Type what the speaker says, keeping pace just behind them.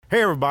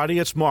Hey everybody,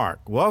 it's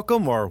Mark.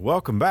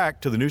 Welcome back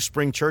to the New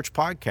Spring Church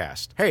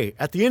podcast. Hey,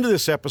 at the end of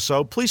this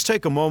episode, please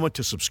take a moment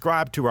to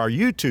subscribe to our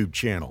YouTube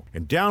channel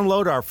and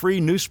download our free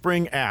New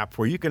Spring app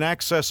where you can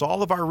access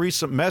all of our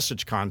recent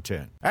message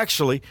content.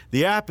 Actually,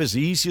 the app is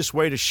the easiest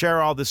way to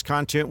share all this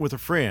content with a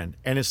friend,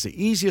 and it's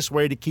the easiest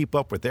way to keep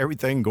up with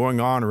everything going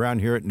on around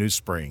here at New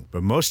Spring.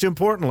 But most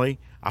importantly,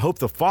 I hope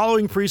the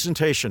following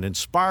presentation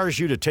inspires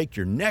you to take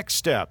your next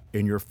step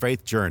in your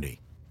faith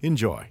journey.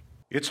 Enjoy.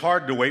 It's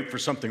hard to wait for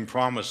something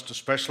promised,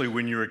 especially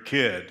when you're a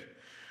kid,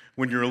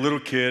 when you're a little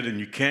kid and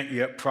you can't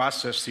yet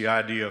process the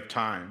idea of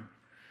time.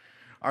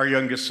 Our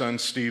youngest son,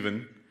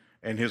 Stephen,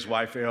 and his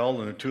wife, Elle,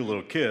 and the two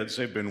little kids,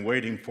 they've been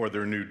waiting for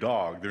their new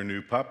dog, their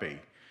new puppy.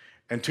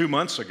 And 2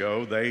 months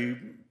ago,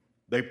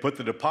 they put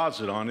the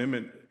deposit on him,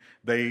 and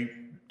they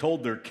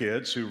told their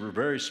kids, who were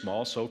very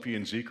small, Sophie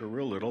and Zeke are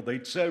real little,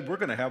 they said, we're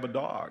going to have a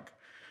dog.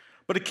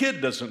 But a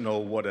kid doesn't know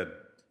what a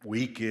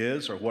week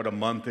is or what a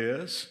month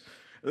is.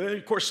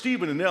 Of course,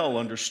 Stephen and Elle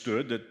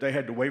understood that they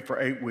had to wait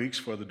for 8 weeks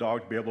for the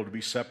dog to be able to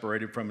be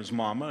separated from his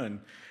mama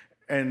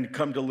and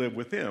come to live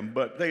with them.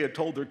 But they had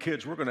told their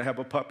kids, we're going to have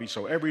a puppy.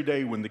 So every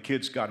day when the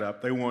kids got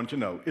up, they wanted to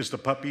know, is the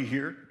puppy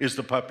here? Is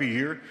the puppy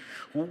here?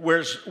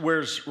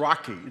 Where's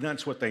Rocky? And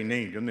that's what they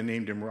named him. They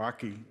named him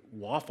Rocky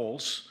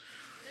Waffles.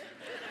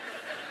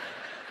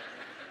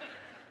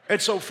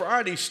 And so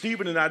Friday,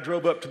 Stephen and I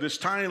drove up to this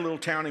tiny little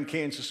town in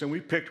Kansas, and we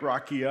picked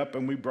Rocky up,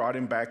 and we brought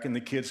him back, and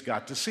the kids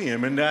got to see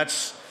him, and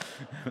that's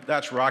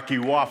Rocky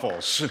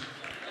Waffles.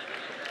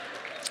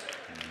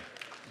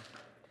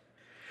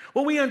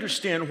 Well, we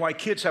understand why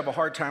kids have a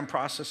hard time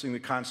processing the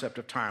concept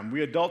of time.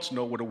 We adults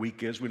know what a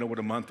week is. We know what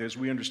a month is.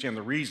 We understand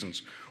the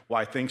reasons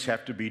why things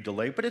have to be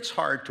delayed, but it's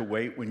hard to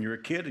wait when you're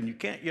a kid, and you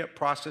can't yet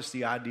process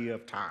the idea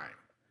of time.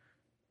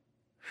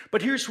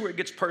 But here's where it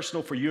gets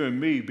personal for you and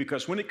me,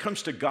 because when it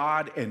comes to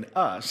God and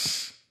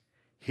us,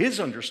 His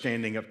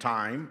understanding of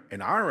time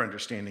and our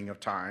understanding of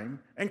time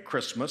and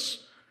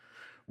Christmas,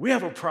 we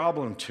have a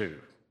problem too.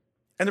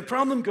 And the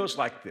problem goes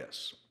like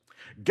this.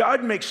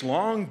 God makes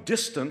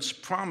long-distance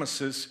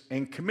promises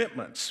and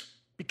commitments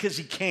because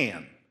He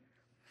can.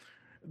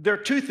 There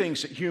are two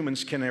things that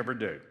humans can never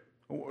do.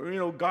 You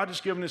know, God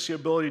has given us the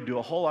ability to do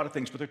a whole lot of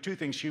things, but there are two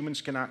things humans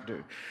cannot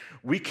do.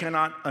 We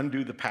cannot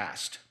undo the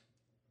past.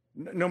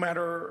 No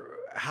matter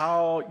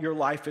how your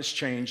life has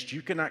changed,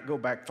 you cannot go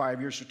back 5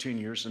 years or 10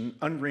 years and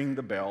unring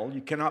the bell. You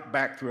cannot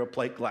back through a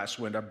plate glass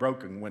window, a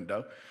broken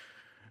window.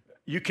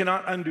 You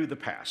cannot undo the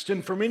past.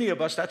 And for many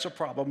of us, that's a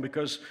problem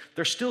because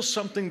there's still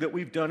something that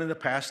we've done in the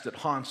past that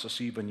haunts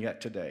us even yet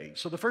today.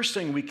 So the first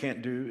thing we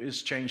can't do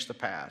is change the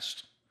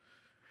past.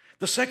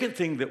 The second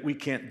thing that we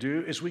can't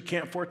do is we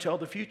can't foretell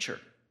the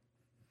future.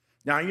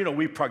 Now, you know,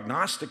 we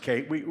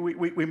prognosticate,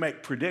 we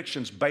make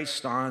predictions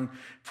based on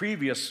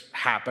previous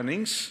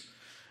happenings,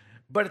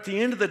 but at the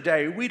end of the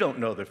day, we don't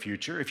know the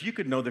future. If you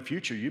could know the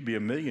future, you'd be a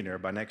millionaire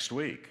by next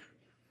week.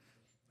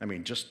 I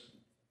mean, just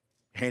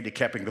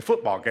handicapping the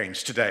football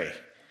games today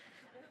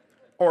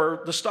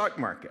or the stock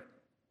market.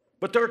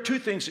 But there are two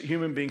things that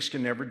human beings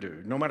can never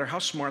do, no matter how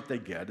smart they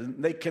get,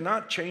 and they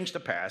cannot change the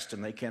past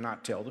and they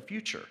cannot tell the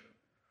future.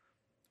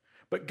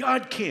 But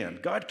God can.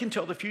 God can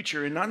tell the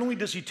future. And not only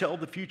does He tell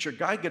the future,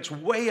 God gets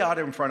way out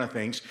in front of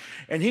things,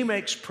 and He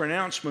makes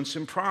pronouncements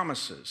and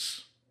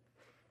promises.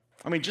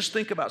 I mean, just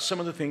think about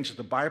some of the things that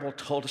the Bible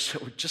told us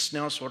that we're just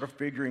now sort of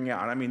figuring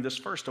out. I mean, this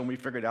first one we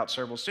figured out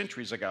several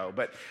centuries ago,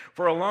 but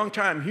for a long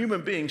time,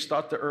 human beings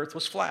thought the earth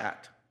was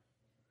flat.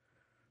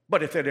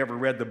 But if they'd ever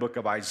read the book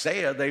of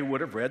Isaiah, they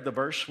would have read the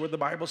verse where the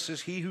Bible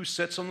says, He who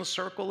sits on the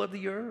circle of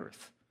the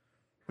earth.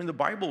 I mean, the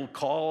Bible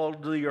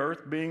called the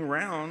earth being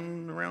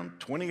round around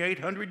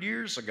 2,800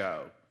 years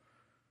ago.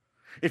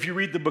 If you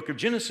read the book of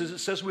Genesis, it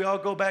says we all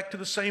go back to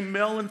the same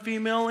male and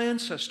female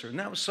ancestor. And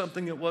that was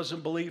something that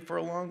wasn't believed for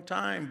a long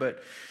time.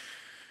 But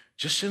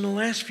just in the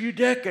last few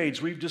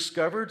decades, we've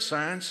discovered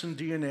science and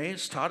DNA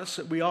has taught us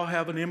that we all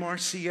have an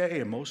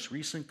MRCA, a most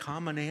recent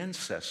common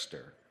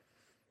ancestor.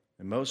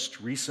 A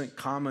most recent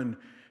common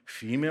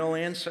female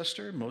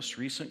ancestor, most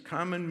recent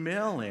common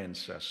male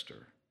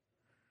ancestor.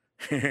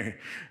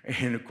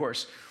 And of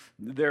course,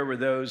 there were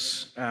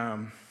those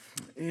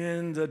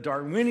in the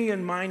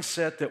Darwinian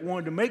mindset that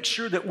wanted to make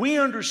sure that we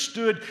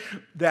understood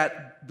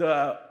that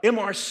the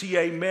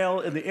MRCA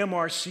male and the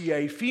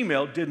MRCA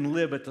female didn't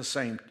live at the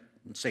same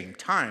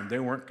time. They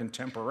weren't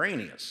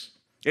contemporaneous.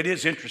 It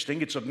is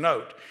interesting, it's of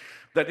note,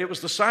 that it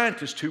was the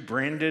scientists who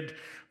branded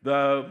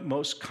the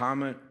most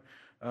common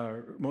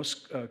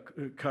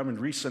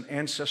recent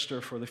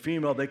ancestor for the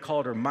female. They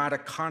called her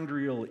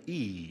mitochondrial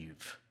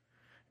Eve.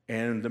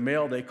 And the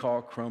male they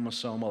call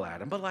chromosomal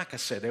Adam. But like I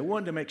said, they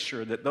wanted to make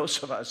sure that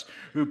those of us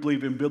who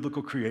believe in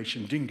biblical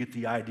creation didn't get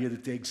the idea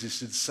that they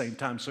existed at the same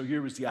time. So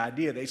here was the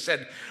idea. They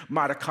said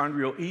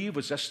mitochondrial Eve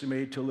was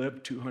estimated to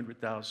live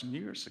 200,000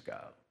 years ago.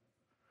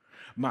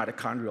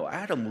 Mitochondrial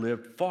Adam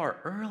lived far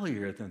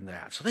earlier than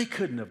that. So they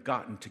couldn't have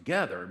gotten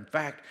together. In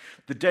fact,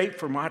 the date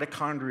for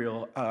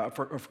mitochondrial,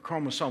 for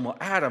chromosomal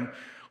Adam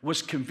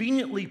was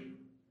conveniently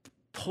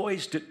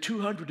poised at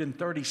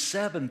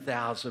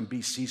 237,000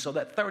 BC, so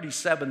that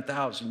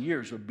 37,000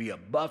 years would be a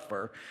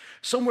buffer,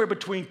 somewhere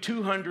between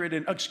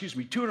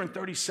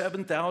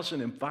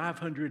 237,000 and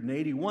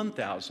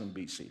 581,000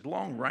 BC,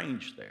 long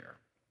range there.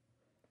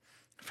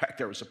 In fact,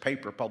 there was a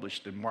paper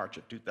published in March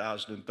of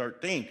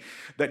 2013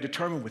 that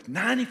determined with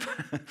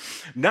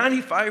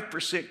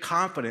 95%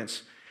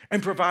 confidence,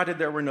 and provided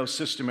there were no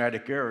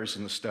systematic errors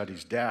in the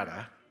study's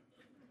data,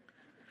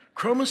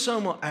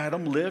 chromosomal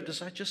Adam lived,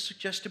 as I just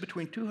suggested,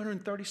 between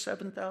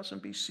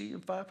 237,000 BC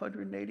and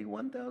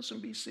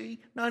 581,000 BC,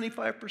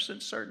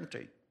 95%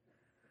 certainty.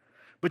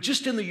 But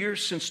just in the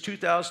years since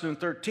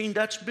 2013,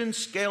 that's been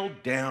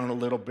scaled down a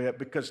little bit,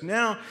 because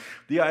now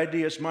the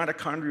idea is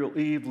mitochondrial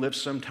Eve lived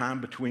sometime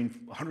between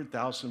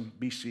 100,000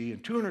 BC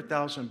and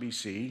 200,000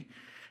 BC.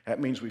 That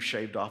means we've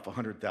shaved off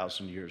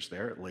 100,000 years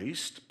there at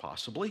least,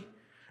 possibly.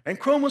 And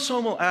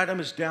chromosomal Adam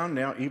is down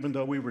now, even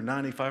though we were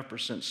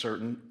 95%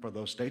 certain for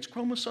those dates.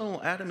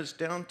 Chromosomal Adam is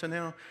down to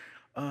now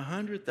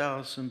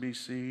 100,000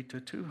 BC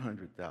to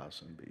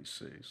 200,000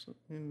 BC. So,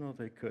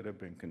 they could have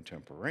been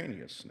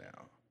contemporaneous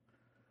now.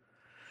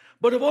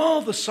 But of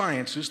all the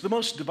sciences, the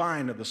most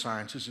divine of the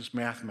sciences is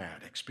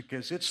mathematics,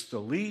 because it's the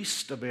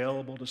least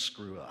available to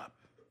screw up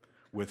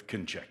with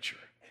conjecture.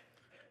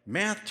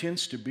 Math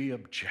tends to be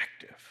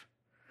objective.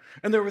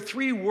 And there were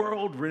three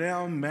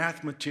world-renowned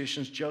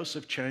mathematicians,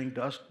 Joseph Chang,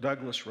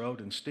 Douglas Rode,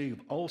 and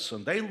Steve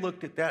Olson. They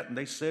looked at that and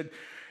they said,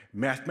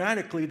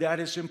 mathematically, that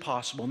is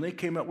impossible. And they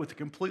came up with a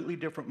completely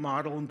different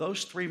model. And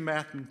those three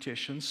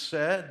mathematicians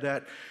said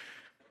that,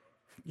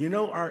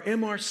 our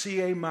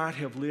MRCA might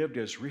have lived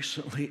as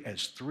recently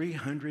as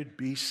 300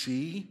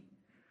 BC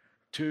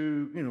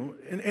to,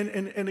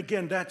 and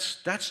again,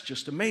 that's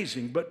just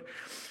amazing.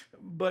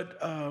 But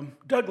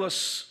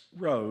Douglas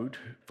Rode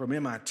from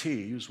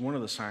MIT, who's one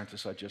of the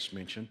scientists I just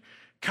mentioned,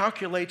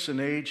 calculates an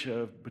age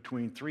of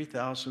between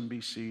 3,000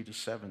 BC to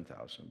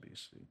 7,000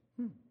 BC.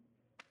 Very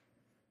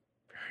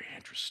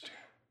interesting.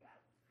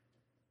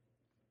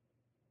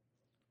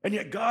 And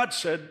yet God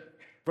said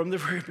from the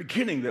very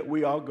beginning that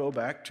we all go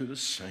back to the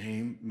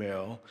same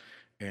male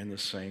and the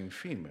same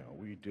female.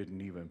 We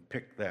didn't even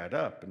pick that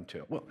up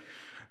until,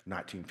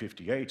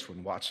 1958 is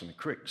when Watson and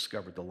Crick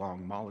discovered the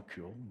long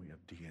molecule. We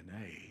have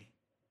DNA.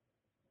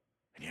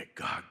 And yet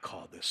God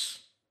called this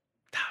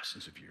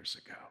thousands of years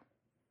ago.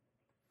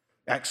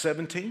 Acts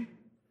 17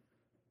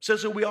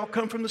 says that we all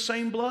come from the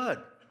same blood.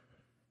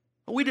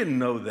 We didn't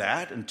know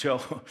that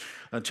until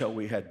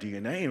we had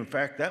DNA. In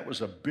fact, that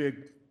was a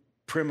big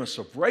premise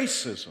of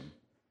racism,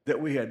 that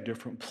we had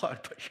different blood.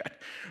 But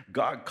yet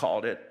God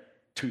called it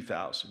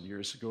 2,000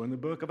 years ago in the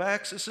book of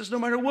Acts. It says no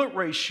matter what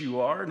race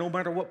you are, no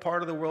matter what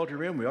part of the world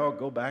you're in, we all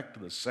go back to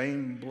the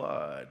same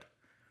blood.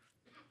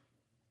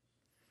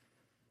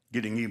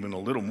 Getting even a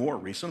little more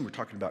recent, we're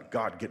talking about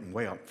God getting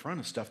way out in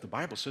front of stuff. The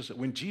Bible says that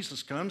when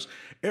Jesus comes,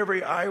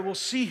 every eye will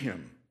see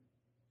him.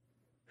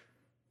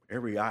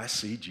 Every eye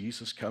see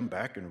Jesus come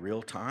back in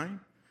real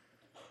time.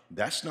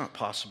 That's not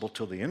possible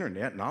till the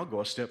internet, and I'll go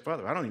a step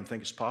further. I don't even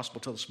think it's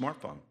possible till the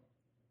smartphone.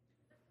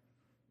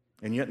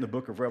 And yet in the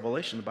book of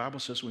Revelation, the Bible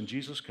says when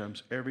Jesus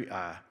comes, every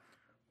eye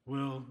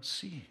will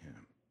see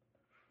him.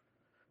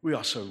 We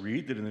also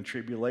read that in the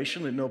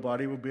tribulation that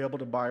nobody will be able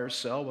to buy or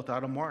sell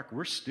without a mark.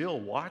 We're still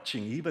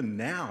watching, even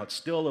now, it's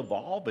still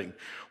evolving.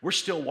 We're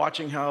still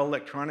watching how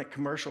electronic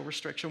commercial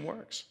restriction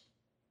works.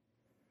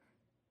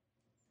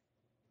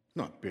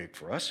 Not big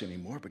for us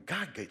anymore, but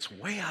God gets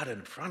way out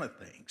in front of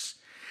things.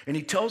 And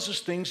he tells us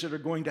things that are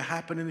going to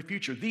happen in the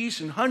future. These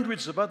and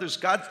hundreds of others,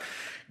 God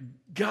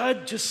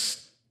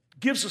just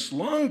gives us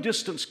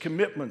long-distance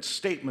commitments,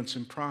 statements,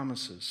 and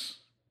promises.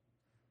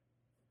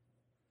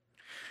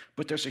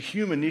 But there's a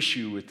human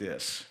issue with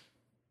this.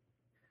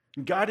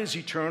 God is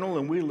eternal,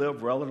 and we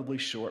live relatively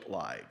short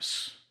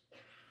lives.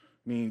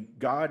 I mean,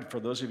 God, for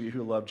those of you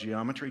who love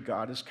geometry,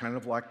 God is kind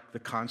of like the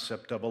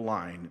concept of a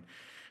line.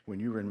 When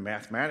you were in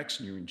mathematics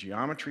and you were in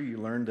geometry, you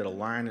learned that a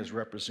line is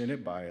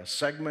represented by a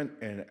segment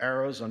and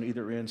arrows on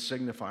either end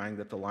signifying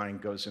that the line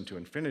goes into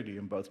infinity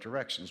in both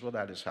directions. Well,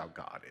 that is how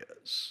God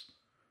is.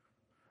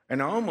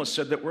 And I almost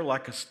said that we're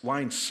like a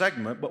line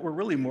segment, but we're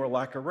really more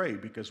like a ray,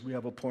 because we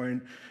have a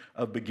point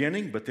of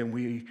beginning, but then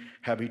we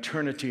have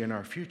eternity in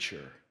our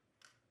future.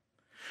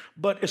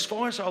 But as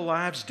far as our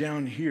lives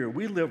down here,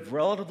 we live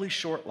relatively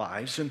short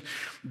lives, and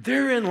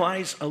therein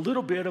lies a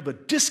little bit of a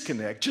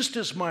disconnect. Just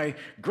as my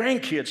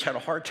grandkids had a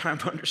hard time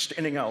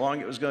understanding how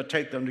long it was going to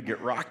take them to get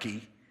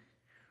Rocky,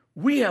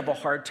 we have a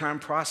hard time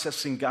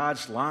processing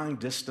God's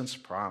long-distance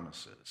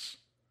promises.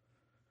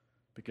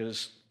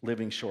 Because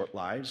living short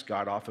lives,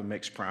 God often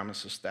makes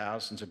promises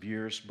thousands of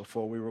years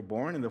before we were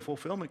born, and the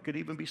fulfillment could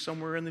even be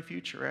somewhere in the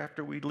future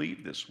after we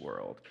leave this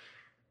world.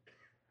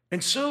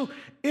 And so,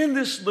 in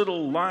this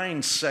little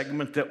line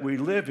segment that we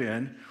live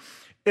in,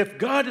 if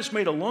God has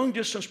made a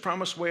long-distance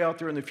promise way out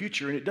there in the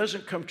future and it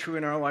doesn't come true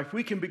in our life,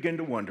 we can begin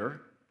to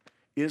wonder,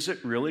 is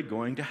it really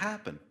going to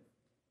happen?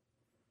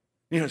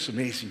 It's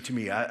amazing to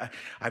me.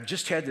 I've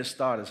just had this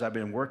thought as I've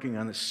been working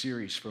on this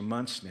series for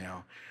months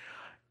now.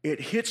 It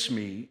hits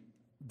me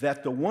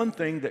that the one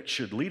thing that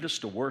should lead us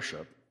to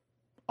worship,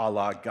 a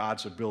la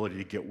God's ability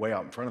to get way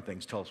out in front of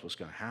things, tell us what's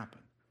going to happen.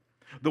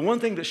 The one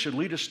thing that should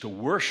lead us to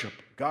worship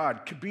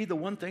God could be the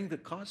one thing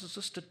that causes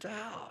us to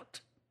doubt.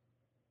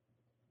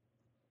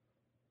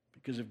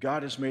 Because if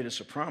God has made us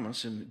a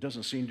promise and it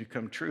doesn't seem to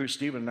come true,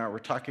 Stephen and I were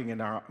talking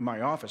in my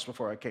office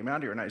before I came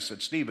out here, and I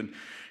said, Stephen,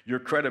 your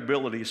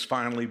credibility has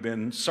finally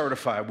been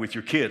certified with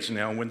your kids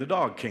now when the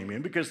dog came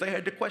in, because they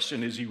had to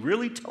question, is he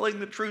really telling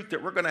the truth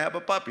that we're going to have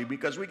a puppy?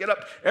 Because we get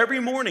up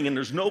every morning and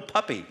there's no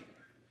puppy.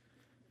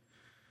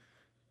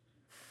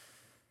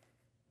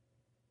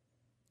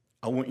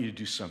 I want you to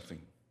do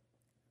something.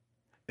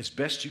 As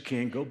best you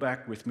can, go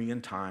back with me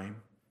in time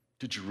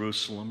to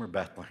Jerusalem or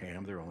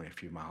Bethlehem. They're only a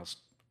few miles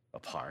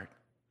apart.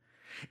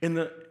 In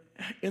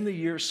the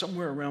year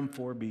somewhere around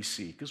 4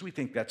 BC, because we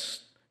think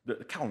that's,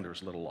 the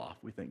calendar's a little off.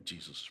 We think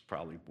Jesus was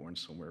probably born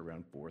somewhere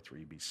around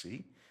 4-3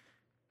 BC.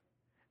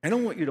 And I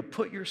want you to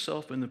put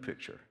yourself in the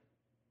picture.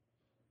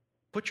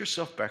 Put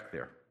yourself back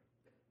there.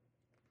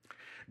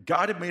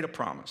 God had made a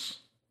promise.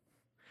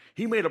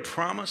 He made a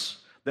promise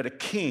that a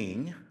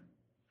king,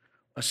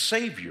 a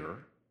savior,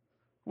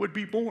 would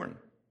be born.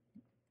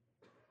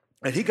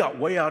 And he got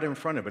way out in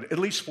front of it, at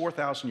least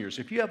 4,000 years.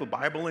 If you have a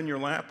Bible in your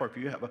lap, or if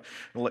you have an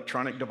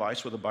electronic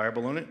device with a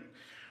Bible in it,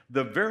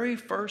 the very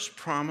first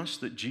promise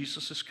that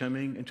Jesus is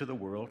coming into the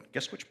world,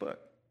 guess which book?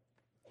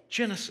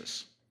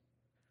 Genesis.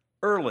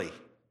 Early,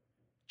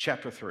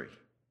 chapter 3.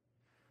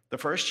 The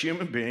first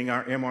human being,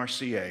 our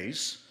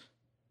MRCAs,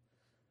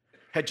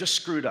 had just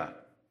screwed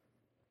up.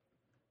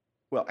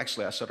 Well,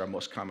 actually, I said our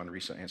most common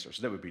recent answers.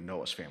 That would be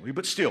Noah's family.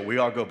 But still, we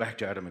all go back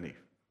to Adam and Eve.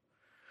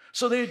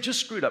 So they had just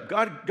screwed up.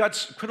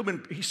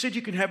 He said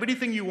you can have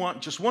anything you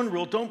want, just one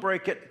rule, don't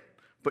break it.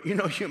 But you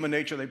know human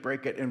nature, they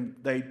break it and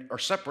they are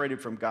separated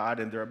from God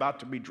and they're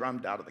about to be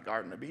drummed out of the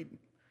Garden of Eden.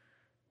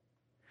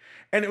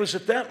 And it was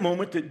at that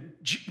moment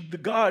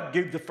that God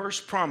gave the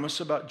first promise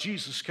about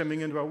Jesus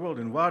coming into our world.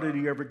 And why did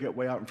he ever get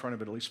way out in front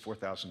of it at least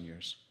 4,000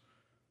 years?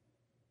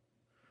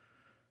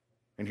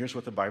 And here's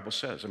what the Bible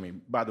says. I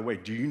mean, by the way,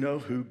 do you know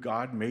who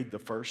God made the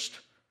first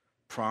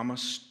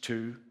promise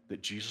to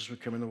that Jesus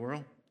would come in the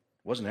world?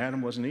 It wasn't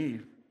Adam, wasn't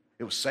Eve.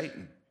 It was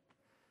Satan.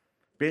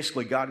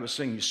 Basically, God was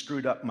saying, you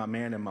screwed up my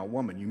man and my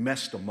woman. You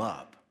messed them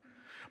up.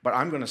 But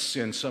I'm going to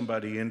send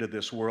somebody into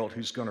this world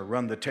who's going to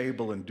run the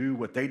table and do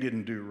what they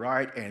didn't do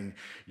right. And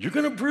you're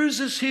going to bruise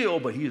his heel,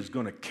 but he is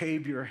going to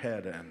cave your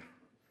head in.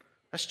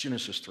 That's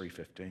Genesis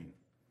 3:15.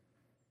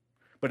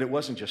 But it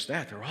wasn't just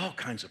that. There are all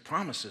kinds of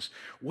promises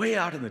way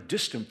out in the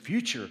distant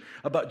future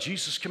about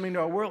Jesus coming to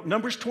our world.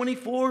 Numbers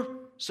 24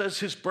 says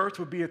his birth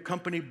would be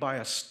accompanied by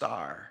a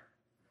star.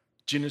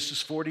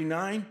 Genesis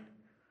 49,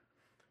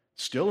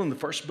 still in the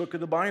first book of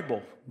the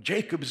Bible,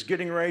 Jacob is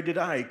getting ready to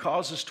die. He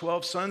calls his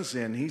 12 sons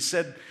in. He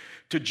said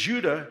to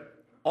Judah,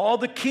 all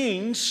the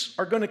kings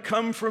are going to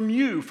come from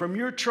you, from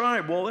your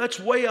tribe. Well, that's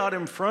way out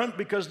in front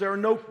because there are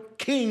no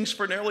kings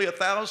for nearly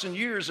 1,000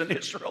 years, and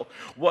Israel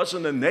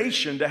wasn't a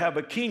nation to have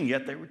a king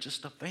yet. They were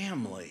just a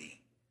family.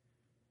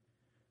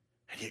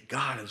 And yet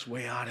God is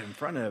way out in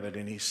front of it,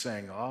 and he's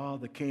saying all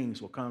the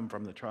kings will come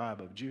from the tribe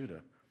of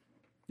Judah.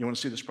 You want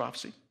to see this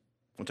prophecy?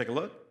 Want to take a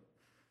look?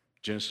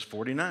 Genesis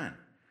 49.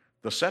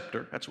 The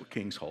scepter, that's what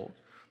kings hold.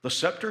 The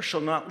scepter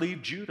shall not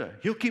leave Judah.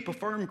 He'll keep a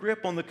firm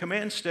grip on the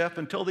command staff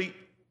until the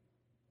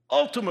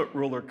ultimate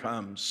ruler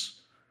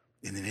comes,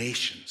 and the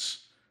nations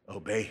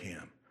obey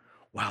him.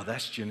 Wow,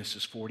 that's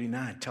Genesis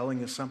 49,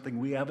 telling us something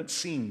we haven't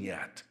seen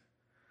yet.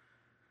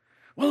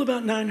 Well,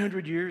 about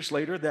 900 years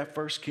later, that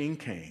first king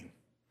came.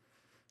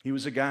 He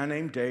was a guy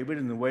named David,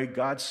 and the way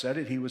God said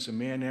it, he was a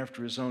man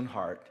after his own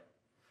heart.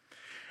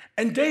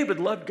 And David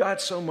loved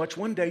God so much,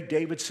 one day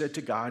David said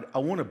to God, I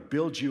want to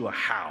build you a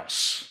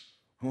house.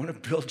 I want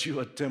to build you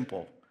a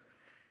temple.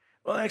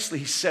 Well, actually,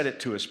 he said it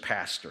to his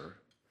pastor.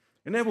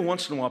 And every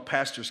once in a while,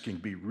 pastors can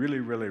be really,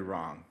 really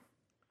wrong.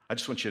 I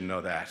just want you to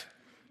know that.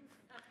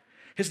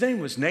 His name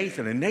was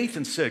Nathan, and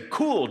Nathan said,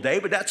 cool,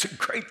 David, that's a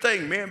great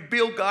thing, man.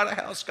 Build God a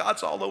house.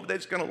 God's all over there.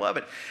 He's going to love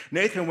it.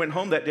 Nathan went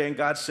home that day, and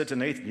God said to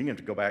Nathan, you're going to have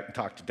to go back and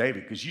talk to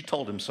David because you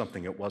told him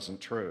something that wasn't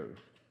true.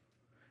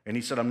 And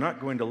he said, I'm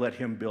not going to let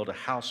him build a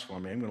house for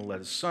me. I'm going to let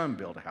his son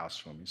build a house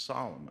for me,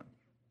 Solomon.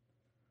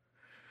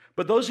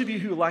 But those of you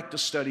who like to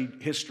study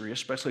history,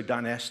 especially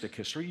dynastic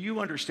history, you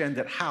understand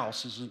that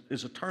house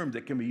is a term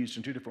that can be used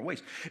in two different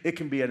ways. It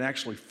can be an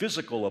actually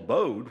physical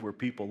abode where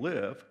people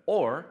live,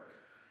 or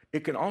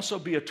it can also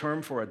be a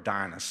term for a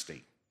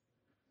dynasty.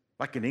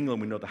 Like in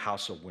England, we know the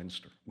House of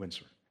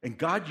Windsor. And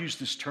God used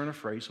this turn of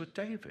phrase with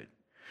David.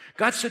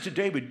 God said to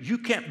David, you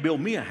can't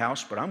build me a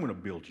house, but I'm going to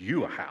build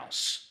you a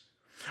house.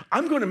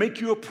 I'm going to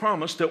make you a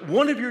promise that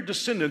one of your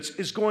descendants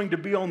is going to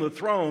be on the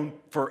throne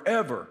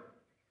forever.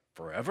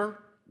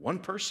 Forever? One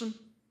person?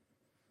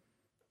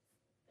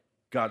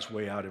 God's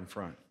way out in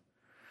front.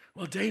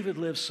 Well, David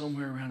lived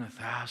somewhere around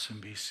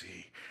 1000 BC.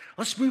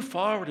 Let's move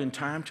forward in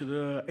time to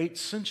the 8th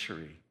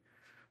century.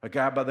 A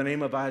guy by the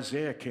name of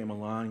Isaiah came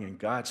along, and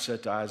God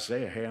said to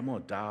Isaiah, hey, I'm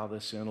going to dial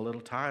this in a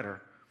little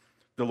tighter.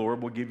 The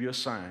Lord will give you a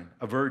sign.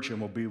 A virgin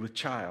will be with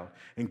child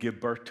and give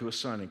birth to a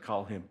son and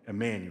call him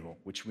Emmanuel,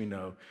 which we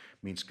know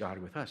means God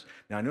with us.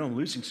 Now, I know I'm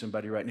losing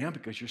somebody right now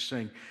because you're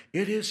saying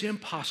it is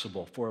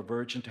impossible for a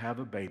virgin to have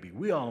a baby.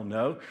 We all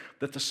know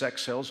that the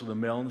sex cells of the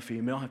male and the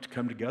female have to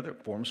come together.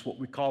 It forms what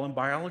we call in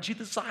biology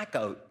the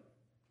zygote.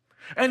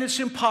 And it's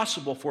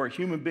impossible for a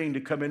human being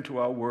to come into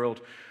our world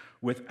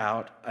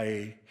without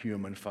a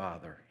human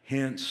father.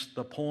 Hence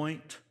the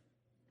point.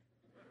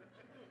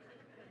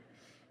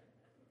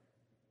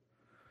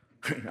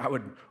 I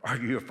would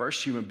argue if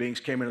first human beings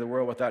came into the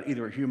world without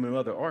either a human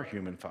mother or a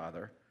human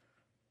father.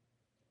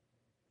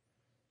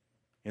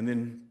 And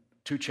then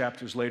 2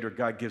 chapters later,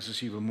 God gives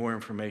us even more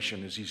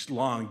information as he's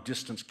long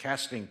distance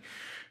casting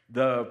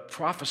the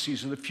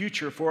prophecies of the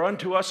future. For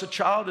unto us a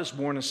child is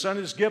born, a son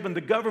is given.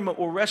 The government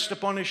will rest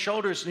upon his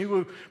shoulders, and he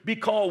will be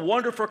called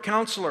Wonderful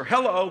Counselor.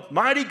 Hello,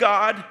 Mighty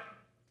God,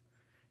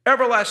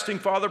 Everlasting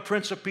Father,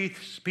 Prince of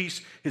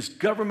Peace. His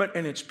government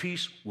and its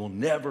peace will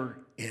never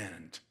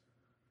end.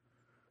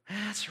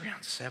 That's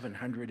around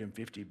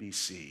 750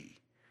 BC.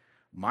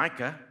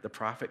 Micah, the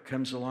prophet,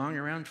 comes along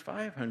around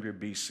 500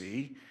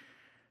 BC,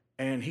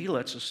 and he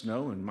lets us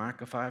know in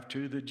Micah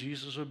 5:2 that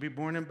Jesus would be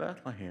born in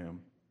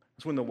Bethlehem.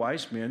 That's when the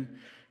wise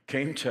men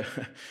came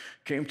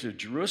to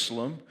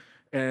Jerusalem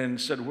and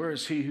said, "Where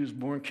is he who's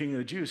born King of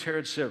the Jews?"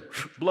 Herod said,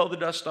 "Blow the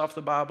dust off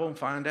the Bible and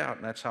find out."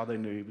 And that's how they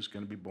knew he was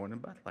going to be born in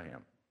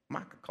Bethlehem.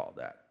 Micah called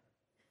that.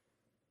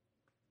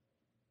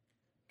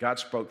 God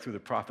spoke through the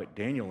prophet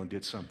Daniel and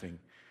did something,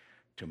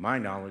 to my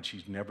knowledge,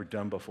 he's never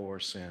done before or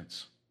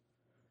since.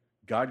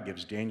 God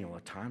gives Daniel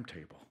a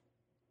timetable.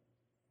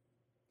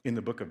 In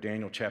the book of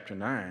Daniel, chapter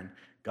 9,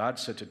 God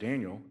said to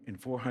Daniel, in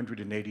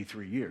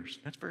 483 years,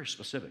 that's very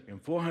specific, in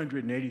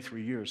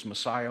 483 years,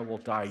 Messiah will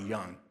die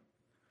young.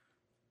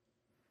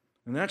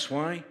 And that's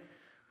why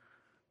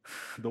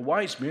the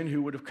wise men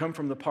who would have come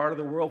from the part of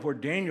the world where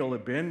Daniel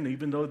had been,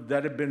 even though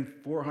that had been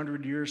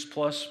 400 years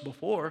plus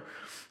before,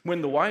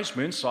 when the wise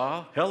men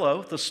saw,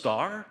 hello, the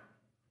star,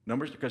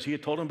 Numbers, because he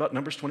had told them about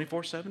Numbers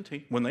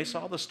 24:17. When they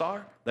saw the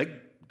star, they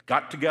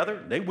got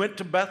together. They went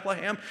to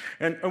Bethlehem.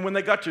 And when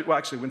they got to,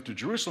 went to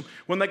Jerusalem.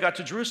 When they got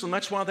to Jerusalem,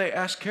 that's why they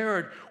asked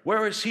Herod,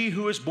 "Where is he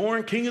who is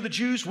born King of the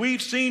Jews?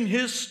 We've seen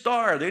his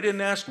star." They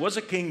didn't ask, "Was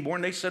a king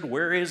born?" They said,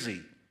 "Where is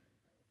he?"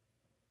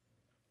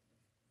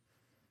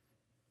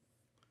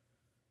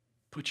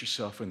 Put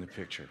yourself in the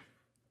picture.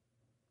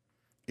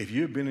 If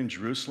you had been in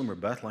Jerusalem or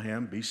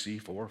Bethlehem, BC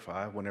 4 or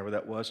 5, whenever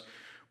that was,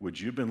 would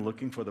you have been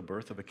looking for the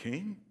birth of a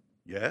king?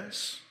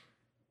 Yes.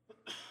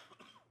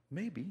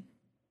 Maybe.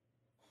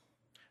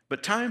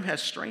 But time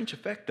has strange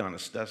effect on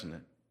us, doesn't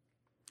it?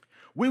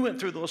 We went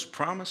through those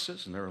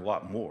promises, and there are a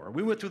lot more.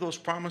 We went through those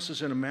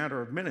promises in a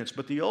matter of minutes,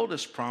 but the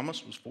oldest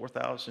promise was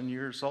 4,000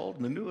 years old,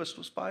 and the newest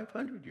was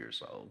 500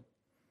 years old.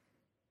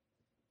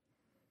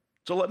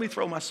 So let me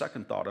throw my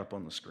second thought up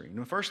on the screen.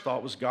 The first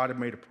thought was God had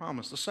made a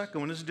promise. The second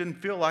one is it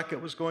didn't feel like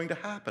it was going to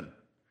happen.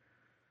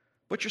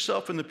 Put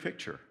yourself in the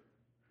picture.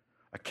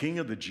 A king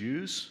of the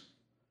Jews?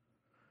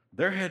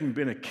 There hadn't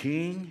been a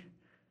king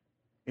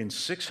in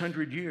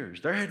 600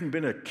 years. There hadn't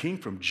been a king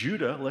from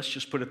Judah, let's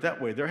just put it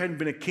that way. There hadn't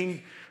been a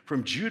king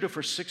from Judah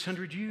for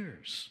 600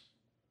 years.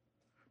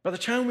 By the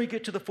time we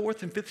get to the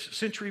 4th and 5th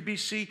century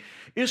BC,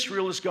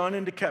 Israel has gone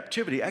into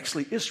captivity.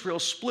 Actually, Israel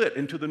split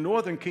into the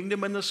northern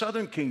kingdom and the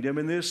southern kingdom,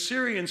 and the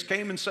Assyrians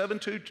came in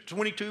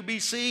 722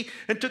 BC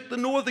and took the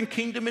northern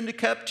kingdom into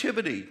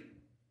captivity.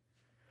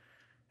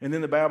 And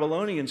then the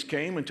Babylonians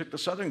came and took the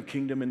southern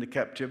kingdom into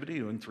captivity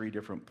in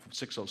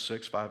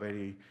 606,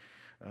 580,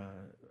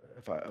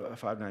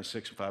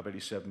 596, and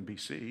 587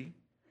 BC.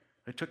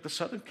 They took the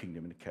southern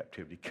kingdom into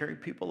captivity,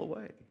 carried people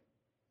away.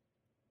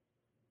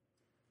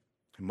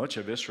 And much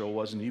of Israel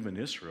wasn't even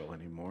Israel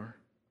anymore.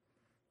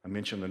 I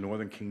mentioned the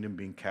northern kingdom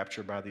being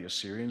captured by the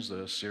Assyrians.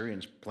 The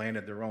Assyrians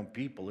planted their own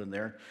people in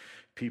there.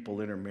 People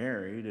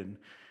intermarried, and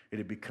it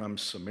had become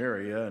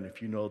Samaria. And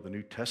if you know the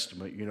New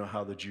Testament, you know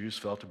how the Jews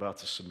felt about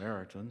the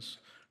Samaritans.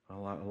 A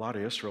lot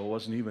of Israel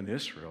wasn't even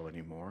Israel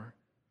anymore.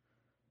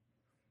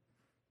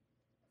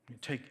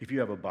 If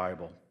you have a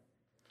Bible,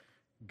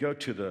 go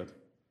to the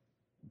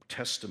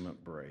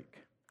Testament break,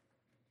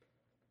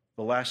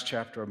 the last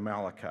chapter of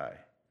Malachi,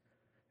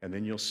 and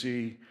then you'll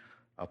see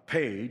a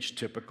page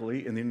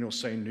typically, and then you'll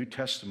say New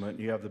Testament, and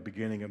you have the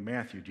beginning of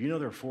Matthew. Do you know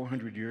there are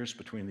 400 years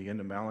between the end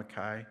of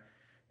Malachi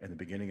and the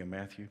beginning of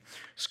Matthew?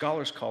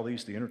 Scholars call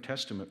these the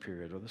intertestament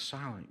period, or the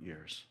silent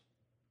years.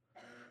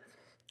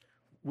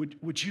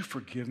 Would you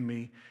forgive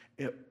me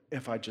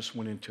if I just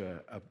went into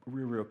a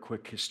real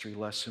quick history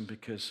lesson,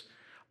 because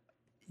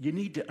you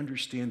need to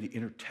understand the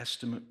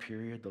intertestament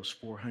period, those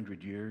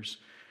 400 years,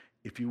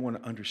 if you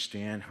want to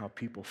understand how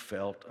people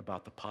felt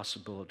about the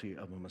possibility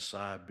of a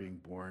Messiah being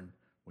born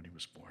when he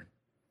was born.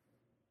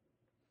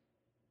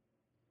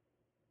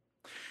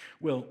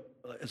 Well,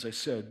 as I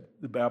said,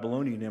 the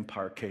Babylonian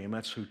Empire came.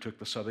 That's who took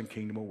the southern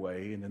kingdom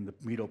away, and then the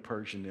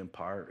Medo-Persian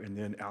Empire, and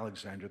then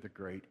Alexander the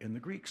Great, and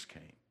the Greeks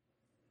came.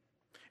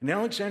 And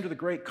Alexander the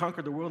Great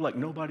conquered the world like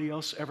nobody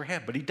else ever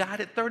had, but he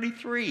died at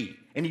 33,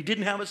 and he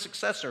didn't have a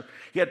successor.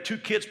 He had 2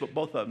 kids, but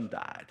both of them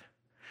died.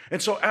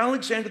 And so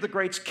Alexander the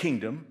Great's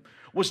kingdom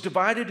was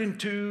divided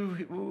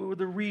into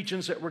the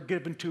regions that were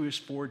given to his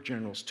 4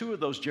 generals. 2 of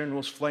those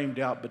generals flamed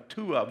out, but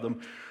 2 of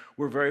them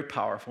were very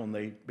powerful, and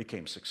they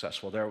became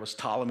successful. There was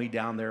Ptolemy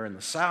down there in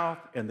the south,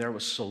 and there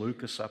was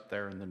Seleucus up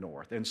there in the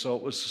north. And so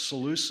it was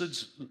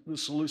the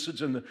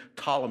Seleucids and the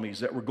Ptolemies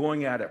that were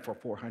going at it for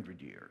 400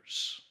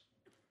 years.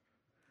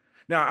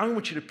 Now, I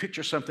want you to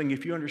picture something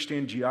if you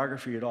understand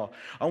geography at all.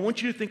 I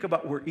want you to think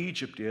about where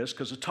Egypt is,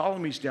 because the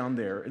Ptolemies down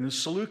there, and the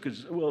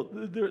Seleucids, well,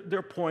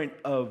 their point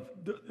of,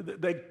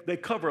 they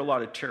cover a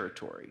lot of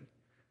territory.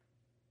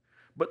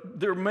 But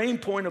their main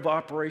point of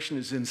operation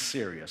is in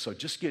Syria. So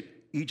just get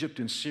Egypt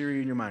and Syria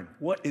in your mind.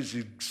 What is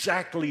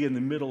exactly in the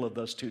middle of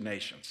those 2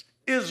 nations?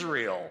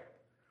 Israel.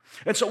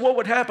 And so what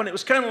would happen, it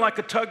was kind of like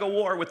a tug of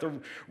war with the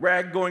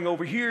rag going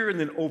over here and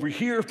then over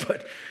here,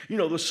 but the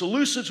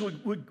Seleucids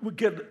would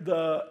get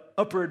the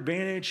upper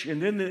advantage,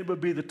 and then it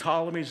would be the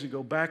Ptolemies that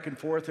go back and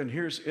forth, and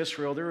here's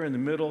Israel. They're in the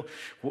middle.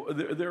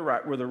 They're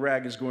right where the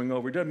rag is going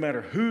over. It doesn't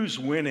matter who's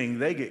winning.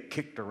 They get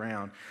kicked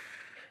around.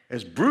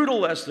 As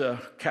brutal as the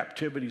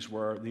captivities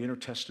were, the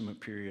intertestament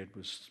period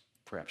was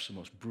perhaps the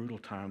most brutal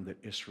time that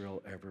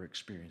Israel ever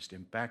experienced.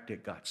 In fact,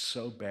 it got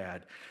so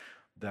bad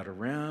that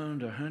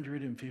around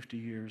 150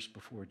 years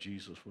before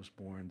Jesus was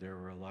born, there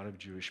were a lot of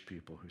Jewish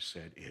people who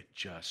said, it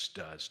just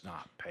does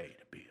not pay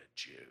to be a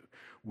Jew.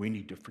 We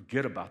need to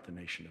forget about the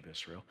nation of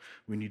Israel.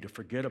 We need to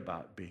forget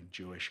about being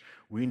Jewish.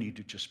 We need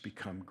to just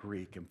become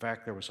Greek. In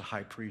fact, there was a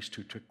high priest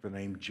who took the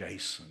name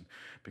Jason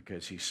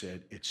because he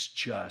said, it's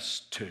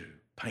just too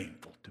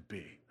painful to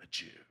be a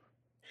Jew.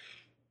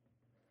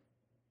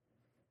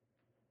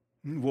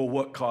 Well,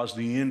 what caused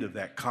the end of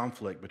that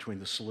conflict between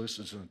the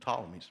Seleucids and the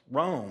Ptolemies?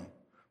 Rome.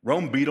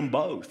 Rome beat them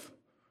both.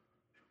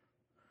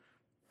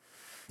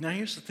 Now,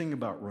 here's the thing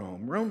about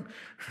Rome.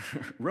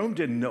 Rome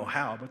didn't know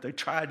how, but they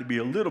tried to be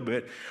a little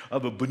bit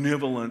of a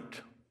benevolent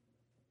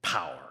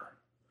power.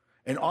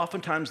 And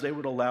oftentimes they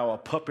would allow a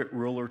puppet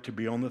ruler to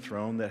be on the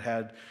throne that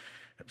had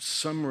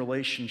some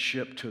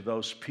relationship to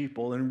those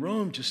people. And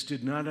Rome just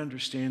did not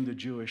understand the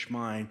Jewish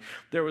mind.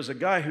 There was a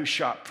guy who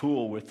shot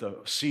pool with the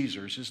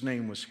Caesars. His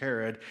name was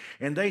Herod.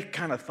 And they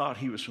kind of thought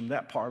he was from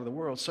that part of the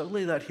world. So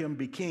they let him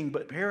be king.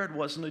 But Herod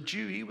wasn't a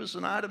Jew. He was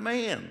an Item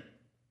man.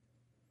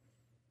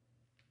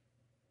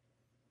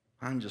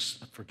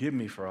 Forgive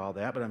me for all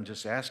that, but I'm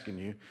just asking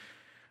you,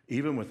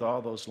 even with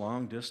all those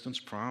long distance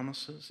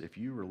promises, if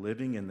you were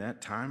living in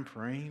that time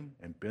frame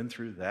and been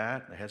through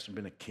that, there hasn't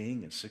been a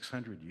king in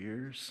 600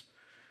 years,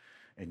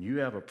 and you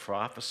have a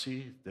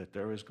prophecy that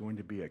there is going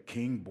to be a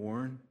king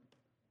born,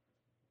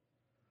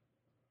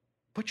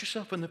 put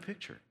yourself in the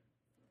picture.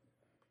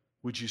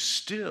 Would you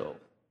still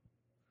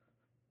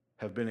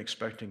have been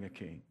expecting a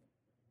king?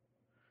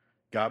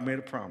 God made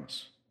a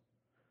promise.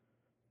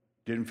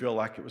 Didn't feel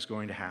like it was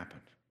going to happen,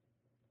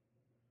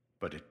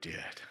 but it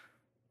did.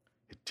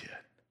 It did.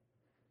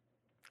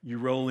 You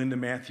roll into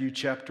Matthew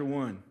chapter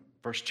 1,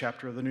 first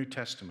chapter of the New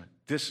Testament.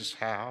 This is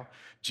how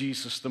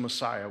Jesus the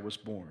Messiah was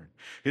born.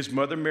 His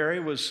mother Mary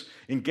was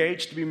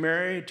engaged to be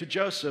married to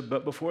Joseph,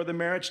 but before the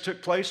marriage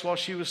took place, while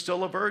she was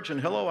still a virgin,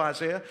 hello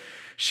Isaiah,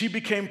 she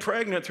became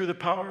pregnant through the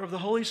power of the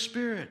Holy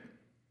Spirit.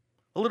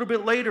 A little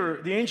bit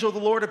later, the angel of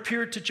the Lord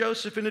appeared to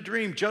Joseph in a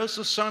dream.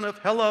 Joseph, son of,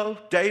 hello,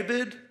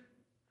 David.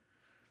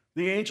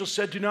 The angel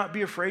said, do not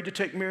be afraid to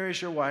take Mary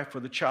as your wife, for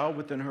the child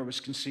within her was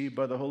conceived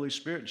by the Holy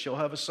Spirit, and she'll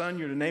have a son.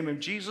 You're to name him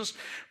Jesus,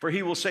 for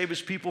he will save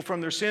his people from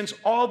their sins.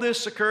 All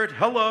this occurred,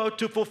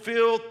 to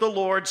fulfill the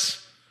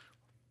Lord's,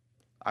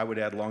 I would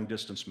add,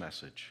 long-distance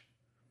message.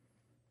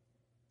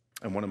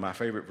 And one of my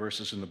favorite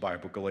verses in the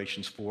Bible,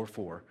 Galatians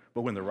 4:4.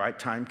 But when the right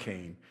time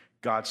came,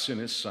 God sent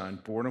his son,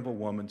 born of a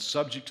woman,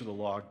 subject to the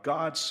law.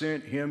 God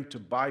sent him to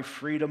buy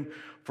freedom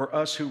for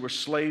us who were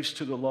slaves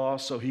to the law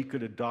so he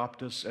could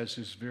adopt us as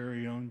his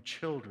very own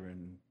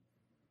children.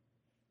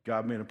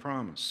 God made a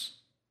promise.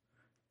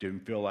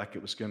 Didn't feel like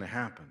it was going to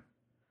happen,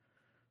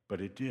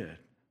 but it did.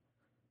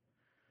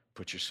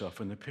 Put yourself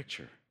in the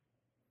picture.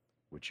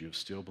 Would you have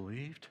still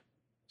believed?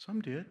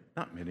 Some did,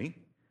 not many.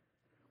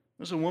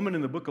 There's a woman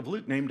in the book of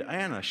Luke named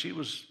Anna. She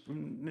was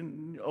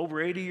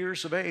over 80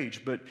 years of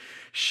age, but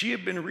she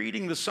had been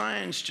reading the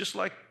signs just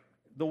like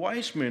the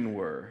wise men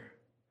were.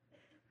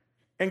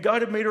 And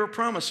God had made her a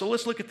promise. So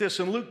let's look at this.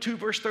 In Luke 2,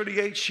 verse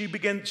 38,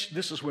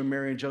 this is when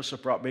Mary and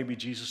Joseph brought baby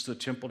Jesus to the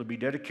temple to be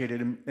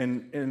dedicated,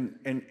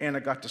 and Anna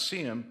got to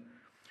see him.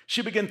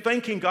 She began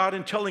thanking God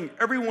and telling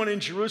everyone in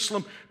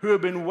Jerusalem who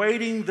had been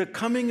waiting the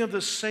coming of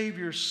the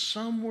Savior.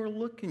 Some were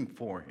looking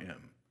for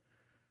him.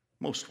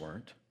 Most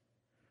weren't.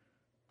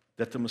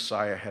 That the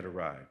Messiah had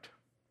arrived.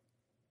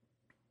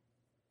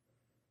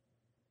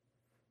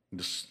 In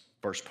this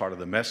first part of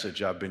the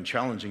message, I've been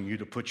challenging you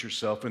to put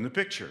yourself in the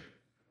picture.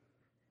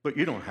 But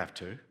you don't have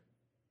to.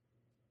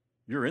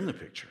 You're in the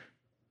picture.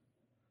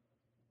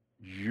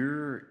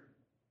 You're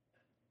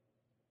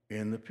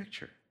in the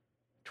picture.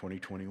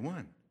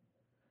 2021.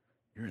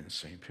 You're in the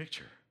same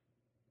picture.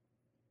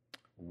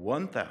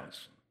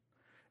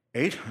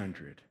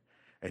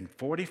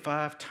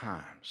 845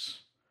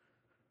 times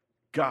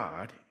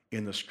God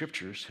in the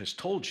scriptures has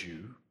told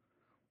you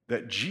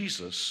that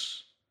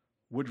Jesus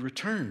would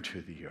return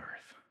to the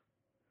earth.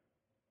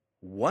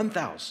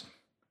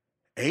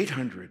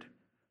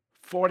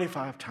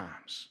 1,845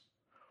 times.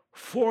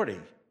 40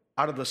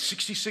 out of the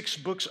 66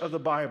 books of the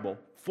Bible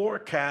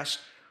forecast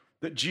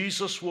that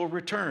Jesus will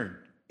return,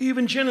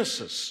 even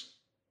Genesis.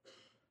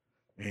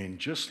 And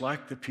just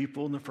like the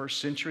people in the first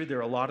century, there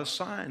are a lot of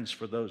signs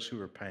for those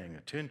who are paying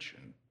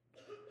attention.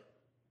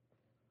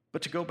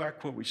 But to go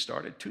back where we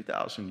started,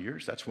 2,000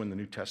 years, that's when the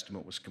New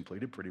Testament was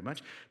completed pretty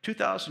much.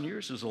 2,000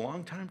 years is a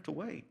long time to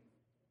wait.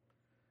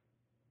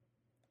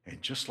 And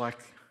just like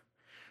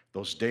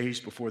those days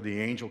before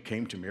the angel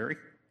came to Mary,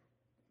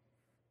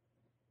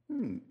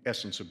 in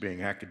essence of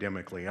being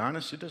academically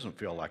honest, it doesn't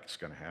feel like it's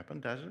going to happen,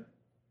 does it?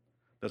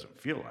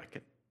 Doesn't feel like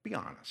it. Be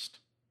honest.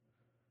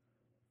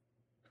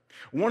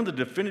 One of the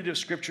definitive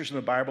scriptures in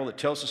the Bible that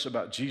tells us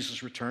about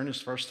Jesus' return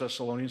is 1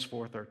 Thessalonians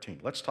 4:13.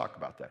 Let's talk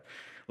about that.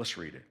 Let's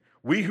read it.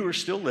 We who are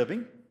still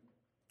living,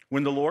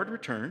 when the Lord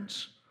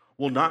returns,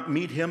 will not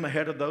meet him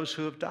ahead of those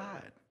who have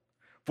died.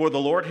 For the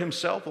Lord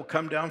himself will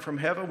come down from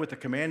heaven with a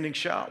commanding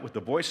shout, with the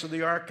voice of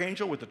the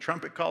archangel, with the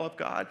trumpet call of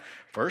God.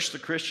 First, the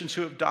Christians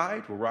who have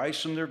died will rise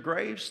from their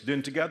graves.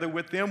 Then together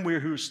with them, we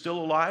who are still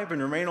alive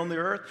and remain on the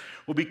earth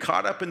will be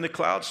caught up in the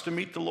clouds to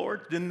meet the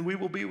Lord. Then we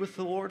will be with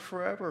the Lord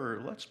forever.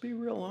 Let's be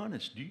real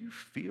honest. Do you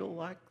feel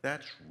like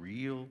that's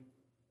real?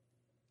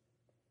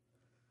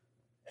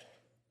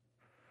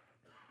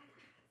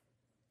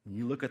 When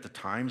you look at the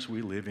times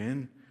we live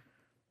in,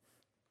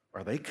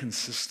 are they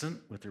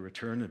consistent with the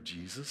return of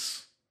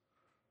Jesus?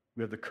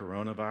 We have the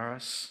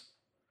coronavirus,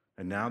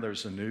 and now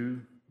there's a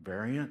new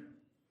variant.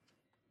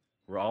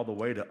 We're all the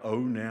way to O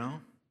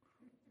now.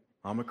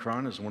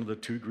 Omicron is one of the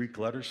 2 Greek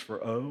letters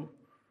for O.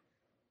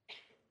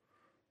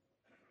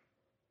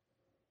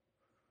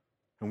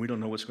 And we don't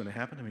know what's going to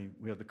happen. I mean,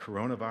 we have the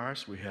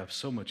coronavirus. We have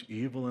so much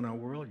evil in our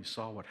world. You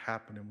saw what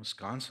happened in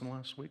Wisconsin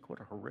last week.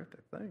 What a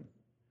horrific thing.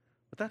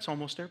 But that's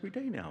almost every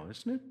day now,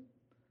 isn't it?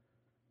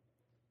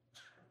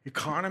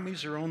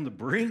 Economies are on the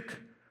brink.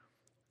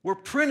 We're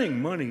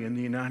printing money in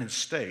the United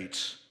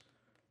States.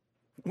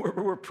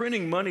 We're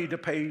printing money to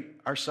pay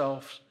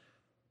ourselves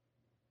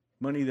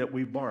money that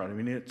we borrowed. I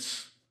mean,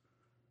 it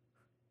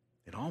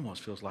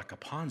almost feels like a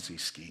Ponzi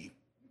scheme.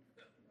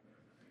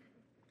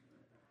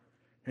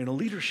 And a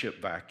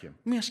leadership vacuum.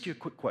 Let me ask you a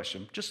quick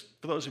question, just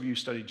for those of you who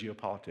study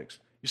geopolitics.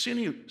 You see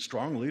any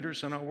strong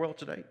leaders in our world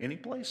today? Any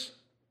place?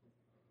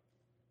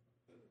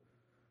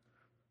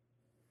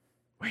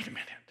 Wait a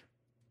minute.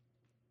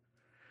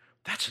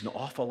 That's an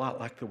awful lot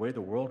like the way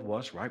the world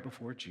was right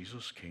before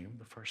Jesus came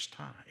the first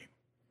time.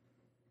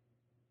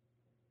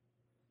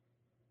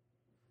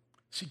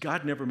 See,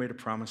 God never made a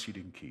promise he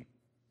didn't keep.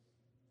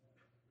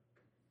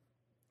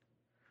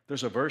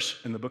 There's a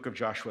verse in the book of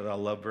Joshua that I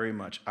love very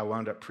much. I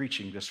wound up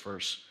preaching this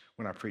verse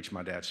when I preached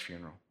my dad's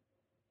funeral.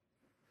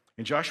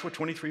 In Joshua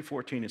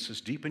 23:14, it says,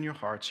 deep in your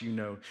hearts you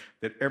know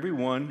that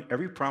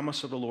every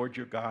promise of the Lord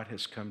your God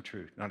has come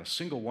true. Not a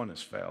single one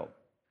has failed.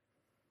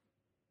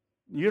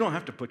 You don't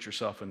have to put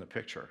yourself in the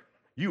picture.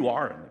 You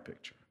are in the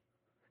picture.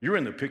 You're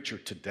in the picture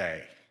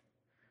today.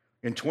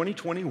 In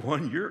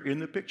 2021, you're in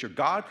the picture.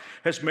 God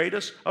has made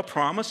us a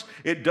promise.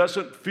 It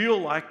doesn't feel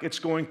like it's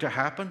going to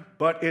happen,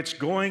 but it's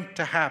going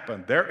to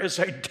happen. There is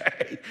a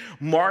day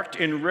marked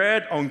in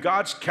red on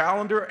God's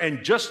calendar,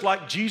 and just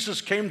like Jesus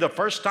came the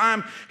first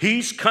time,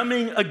 he's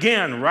coming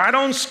again, right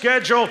on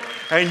schedule,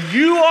 and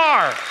you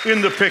are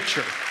in the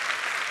picture.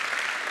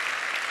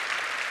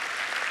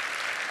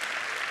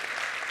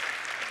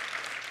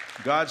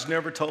 God's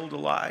never told a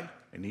lie,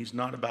 and he's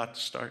not about to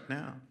start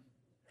now.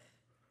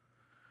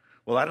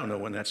 Well, I don't know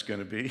when that's going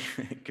to be.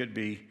 It could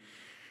be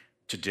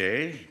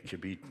today. It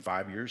could be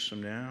 5 years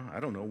from now. I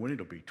don't know when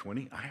it'll be,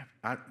 20.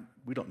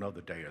 We don't know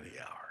the day or the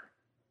hour.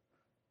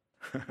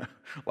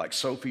 Like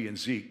Sophie and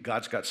Zeke,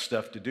 God's got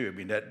stuff to do. I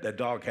mean, that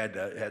dog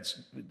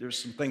there's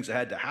some things that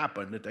had to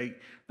happen that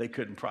they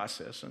couldn't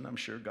process, and I'm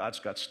sure God's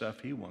got stuff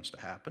he wants to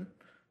happen.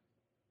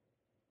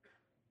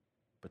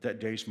 But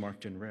that day's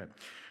marked in red.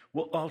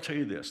 Well, I'll tell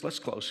you this. Let's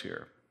close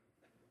here.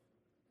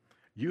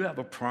 You have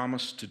a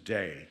promise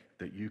today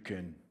that you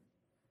can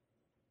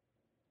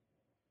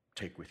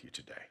take with you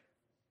today.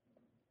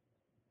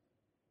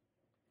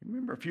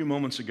 Remember a few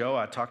moments ago,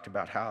 I talked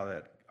about how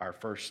that our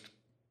first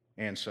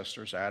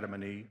ancestors, Adam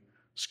and Eve,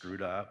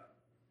 screwed up.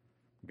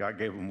 God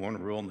gave them one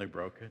rule and they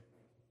broke it.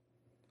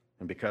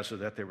 And because of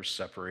that, they were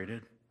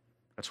separated.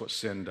 That's what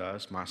sin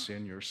does. My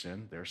sin, your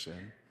sin, their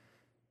sin.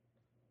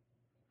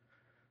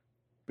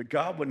 But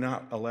God would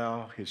not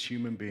allow his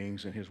human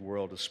beings and his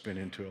world to spin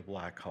into a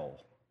black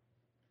hole.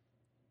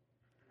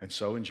 And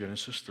so in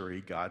Genesis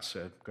 3, God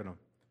said, I'm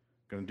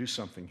going to do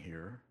something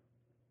here.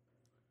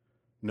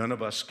 None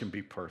of us can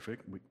be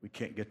perfect. We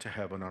can't get to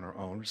heaven on our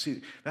own.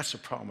 See, that's the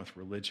problem with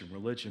religion.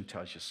 Religion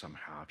tells you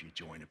somehow if you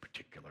join a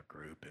particular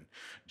group and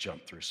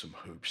jump through some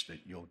hoops that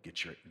you'll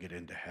get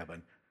into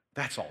heaven.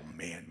 That's all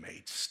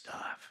man-made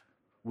stuff.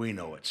 We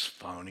know it's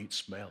phony. It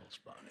smells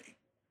funny.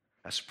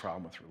 That's the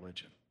problem with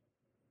religion.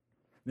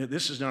 Now,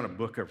 this is not a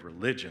book of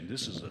religion.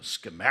 This is a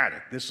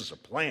schematic. This is a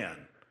plan.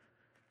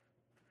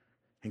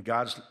 And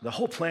the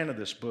whole plan of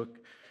this book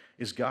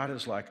is God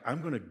is like,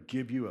 I'm going to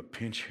give you a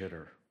pinch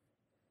hitter.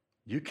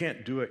 You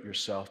can't do it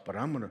yourself, but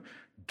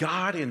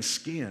God in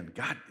skin.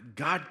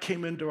 God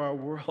came into our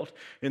world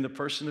in the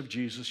person of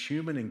Jesus,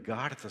 human and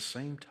God at the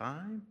same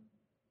time.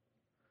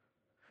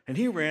 And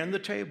he ran the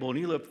table, and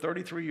he lived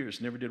 33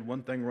 years, never did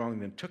one thing wrong,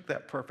 then took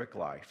that perfect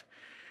life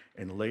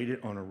and laid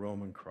it on a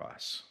Roman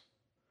cross.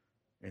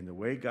 And the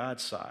way God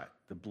saw it,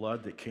 the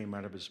blood that came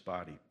out of his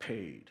body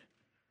paid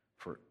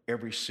for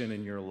every sin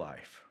in your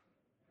life.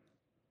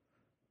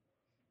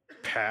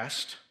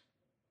 Past,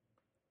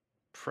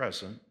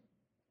 present,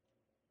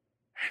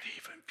 and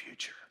even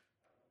future.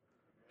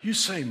 You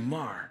say,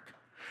 Mark,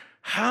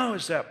 how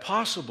is that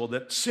possible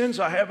that sins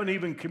I haven't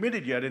even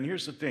committed yet? And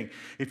here's the thing.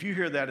 If you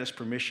hear that as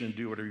permission to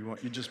do whatever you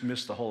want, you just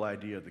miss the whole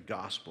idea of the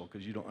gospel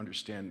because you don't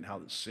understand how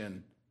the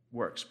sin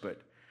works.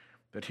 But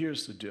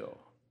here's the deal.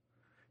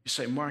 You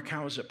say, Mark,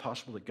 how is it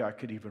possible that God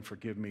could even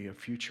forgive me of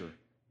future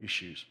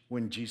issues?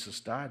 When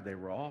Jesus died, they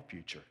were all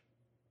future.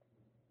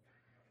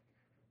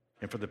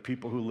 And for the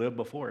people who lived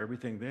before,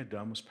 everything they had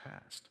done was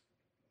past.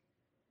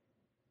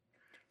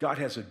 God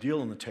has a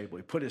deal on the table.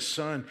 He put his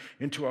son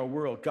into our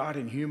world, God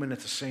and human at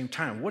the same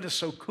time. What is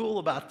so cool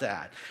about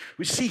that?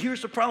 We see,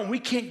 here's the problem. We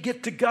can't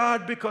get to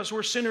God because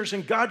we're sinners,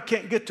 and God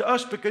can't get to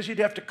us because he'd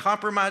have to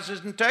compromise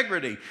his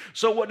integrity.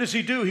 So what does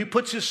he do? He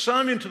puts his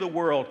son into the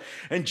world,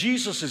 and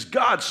Jesus is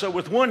God. So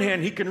with one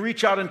hand, he can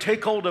reach out and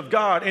take hold of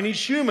God, and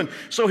he's human,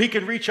 so he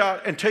can reach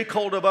out and take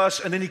hold of us,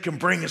 and then he can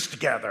bring us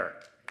together.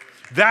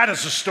 That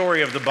is the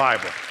story of the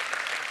Bible.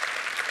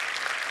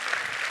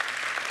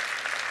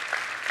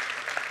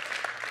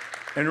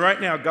 And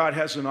right now, God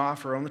has an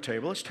offer on the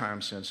table. It's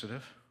time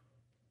sensitive.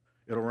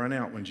 It'll run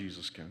out when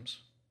Jesus comes.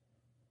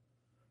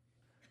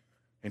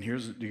 And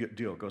here's the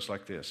deal. It goes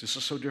like this. This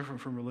is so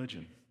different from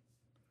religion.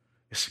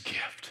 It's a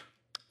gift.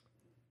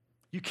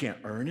 You can't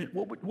earn it.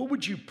 What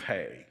would you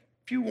pay?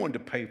 If you wanted to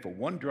pay for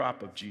one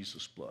drop of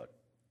Jesus' blood,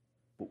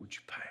 what would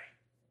you pay?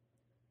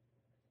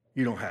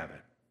 You don't have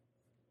it.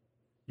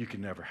 You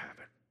can never have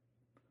it.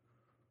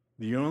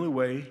 The only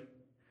way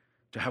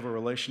to have a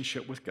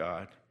relationship with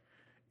God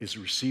is to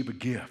receive a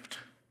gift.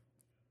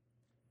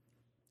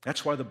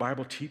 That's why the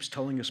Bible keeps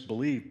telling us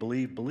believe,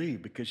 believe,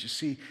 believe, because you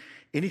see,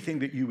 anything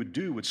that you would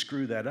do would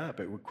screw that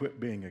up. It would quit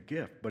being a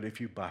gift. But if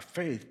you, by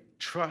faith,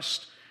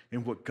 trust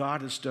in what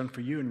God has done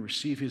for you and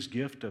receive his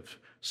gift of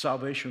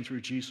salvation through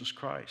Jesus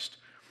Christ,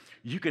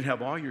 you can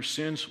have all your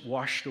sins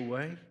washed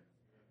away.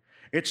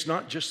 It's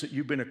not just that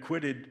you've been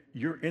acquitted,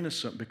 you're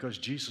innocent because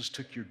Jesus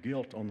took your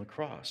guilt on the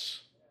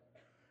cross.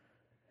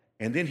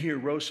 And then he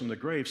arose from the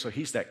grave, so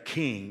he's that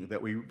king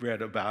that we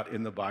read about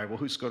in the Bible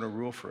who's going to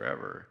rule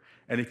forever.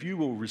 And if you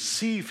will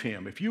receive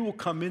him, if you will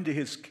come into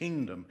his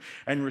kingdom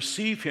and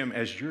receive him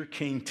as your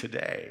king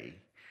today,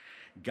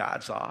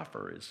 God's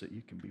offer is that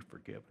you can be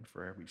forgiven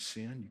for every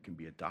sin, you can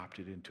be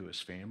adopted into his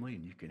family,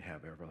 and you can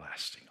have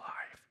everlasting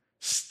life.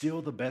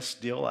 Still the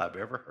best deal I've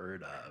ever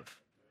heard of.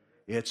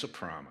 It's a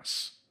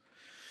promise.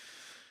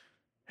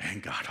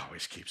 And God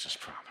always keeps his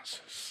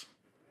promises.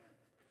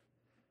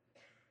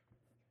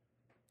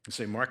 You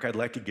say, Mark, I'd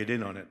like to get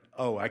in on it.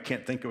 Oh, I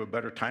can't think of a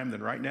better time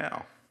than right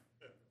now.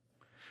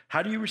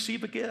 How do you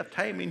receive a gift?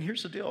 Hey,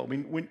 here's the deal.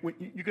 When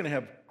you're going to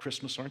have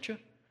Christmas, aren't you?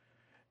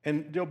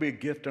 And there'll be a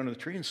gift under the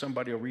tree, and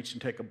somebody will reach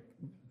and take a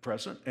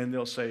present, and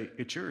they'll say,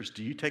 it's yours.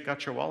 Do you take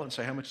out your wallet and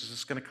say, how much is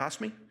this going to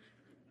cost me?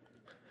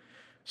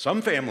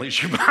 Some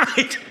families you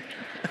might.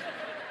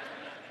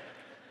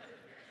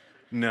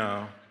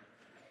 No,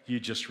 you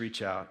just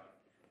reach out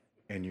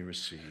and you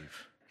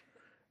receive.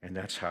 And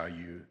that's how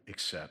you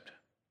accept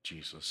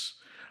Jesus.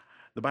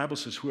 The Bible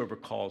says whoever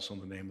calls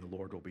on the name of the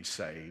Lord will be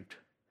saved.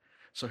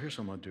 So here's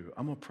what I'm going to do.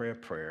 I'm going to pray a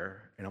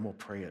prayer, and I'm going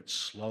to pray it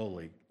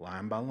slowly,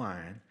 line by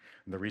line.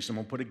 And the reason I'm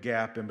going to put a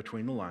gap in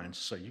between the lines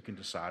is so you can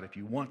decide if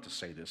you want to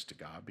say this to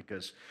God,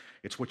 because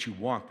it's what you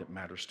want that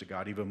matters to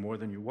God even more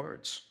than your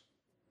words.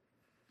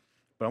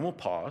 But I'm going to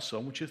pause, so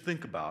I want you to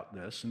think about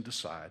this and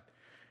decide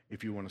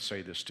if you want to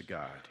say this to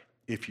God.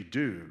 If you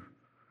do,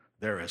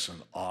 there is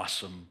an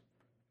awesome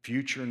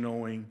future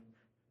knowing,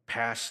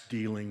 past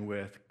dealing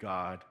with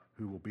God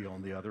who will be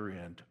on the other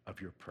end of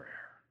your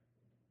prayer.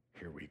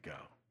 Here we go.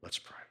 Let's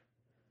pray.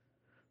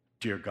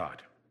 Dear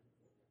God,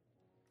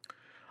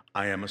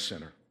 I am a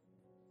sinner.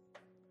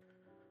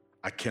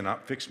 I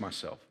cannot fix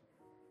myself.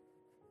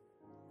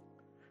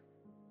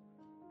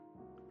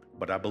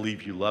 But I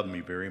believe you love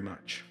me very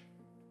much.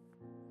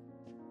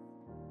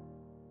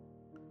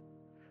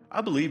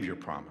 I believe your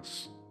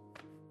promise.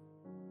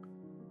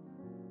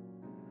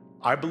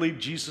 I believe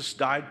Jesus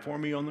died for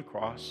me on the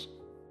cross.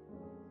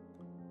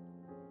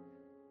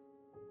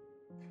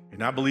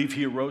 And I believe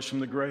he arose from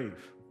the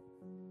grave.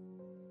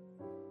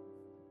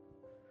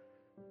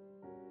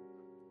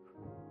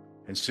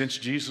 And since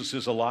Jesus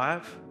is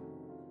alive,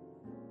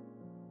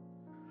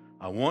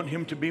 I want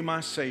him to be my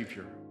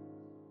Savior.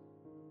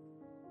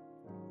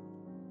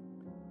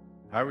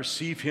 I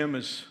receive him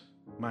as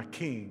my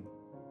King.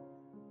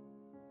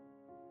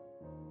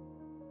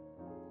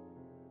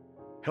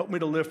 Help me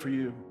to live for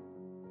you.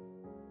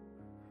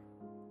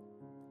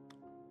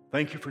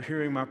 Thank you for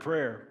hearing my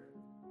prayer.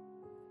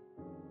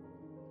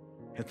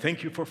 And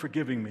thank you for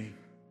forgiving me.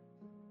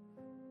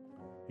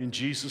 In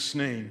Jesus'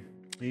 name,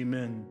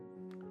 amen.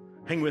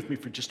 Hang with me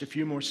for just a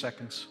few more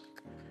seconds.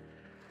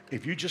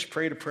 If you just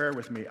prayed a prayer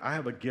with me, I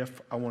have a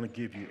gift I want to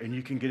give you, and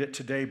you can get it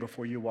today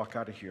before you walk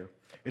out of here.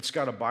 It's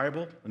got a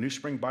Bible, a New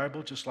Spring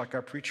Bible, just like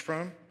I preach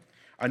from.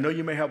 I know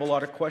you may have a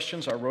lot of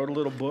questions. I wrote a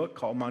little book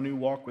called My New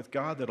Walk with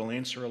God that'll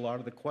answer a lot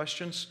of the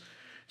questions.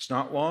 It's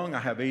not long. I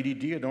have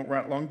ADD. I don't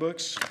write long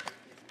books.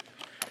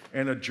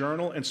 And a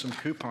journal and some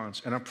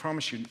coupons. And I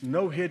promise you,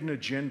 no hidden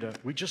agenda.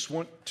 We just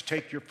want to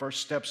take your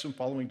first steps in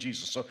following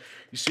Jesus. So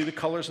you see the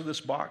colors of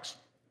this box?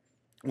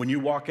 When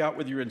you walk out,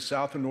 whether you're in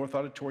South and North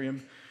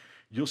Auditorium,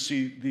 you'll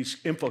see these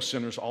info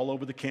centers all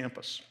over the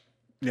campus.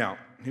 Now,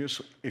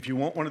 if you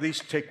want one of these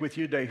to take with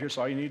you today, here's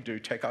all you need to do.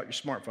 Take out your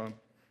smartphone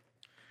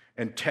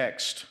and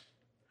text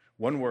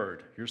one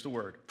word. Here's the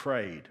word,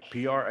 prayed,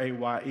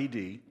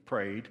 P-R-A-Y-E-D,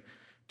 prayed,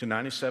 to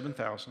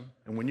 97,000.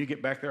 And when you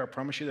get back there, I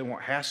promise you they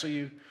won't hassle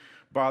you,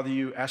 bother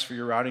you, ask for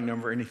your routing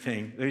number, or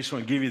anything. They just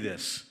want to give you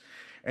this.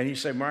 And you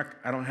say, Mark,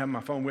 I don't have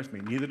my phone with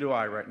me. Neither do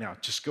I right now.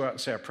 Just go out and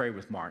say, I prayed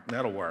with Mark. And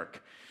that'll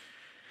work.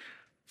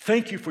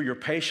 Thank you for your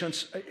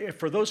patience.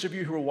 For those of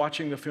you who were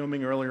watching the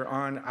filming earlier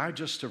on, I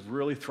just have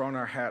really thrown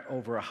our hat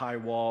over a high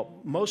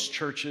wall. Most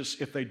churches,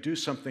 if they do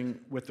something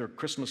with their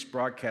Christmas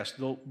broadcast,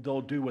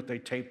 they'll do what they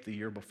taped the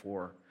year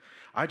before.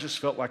 I just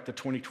felt like the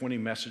 2020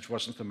 message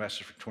wasn't the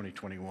message for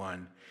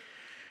 2021.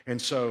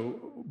 And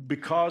so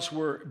because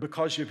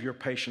of your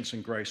patience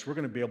and grace, we're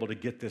going to be able to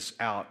get this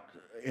out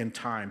in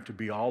time to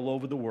be all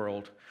over the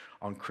world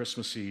on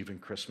Christmas Eve and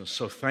Christmas.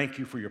 So thank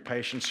you for your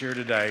patience here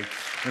today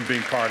and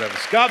being part of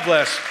us. God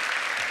bless.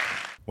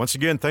 Once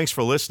again, thanks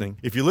for listening.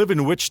 If you live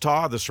in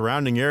Wichita, the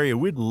surrounding area,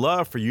 we'd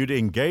love for you to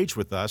engage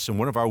with us in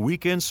one of our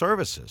weekend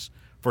services.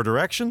 For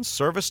directions,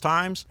 service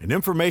times, and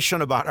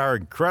information about our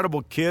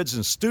incredible kids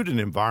and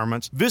student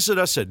environments, visit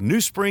us at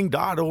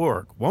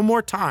newspring.org. One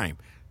more time,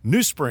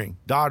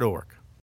 newspring.org.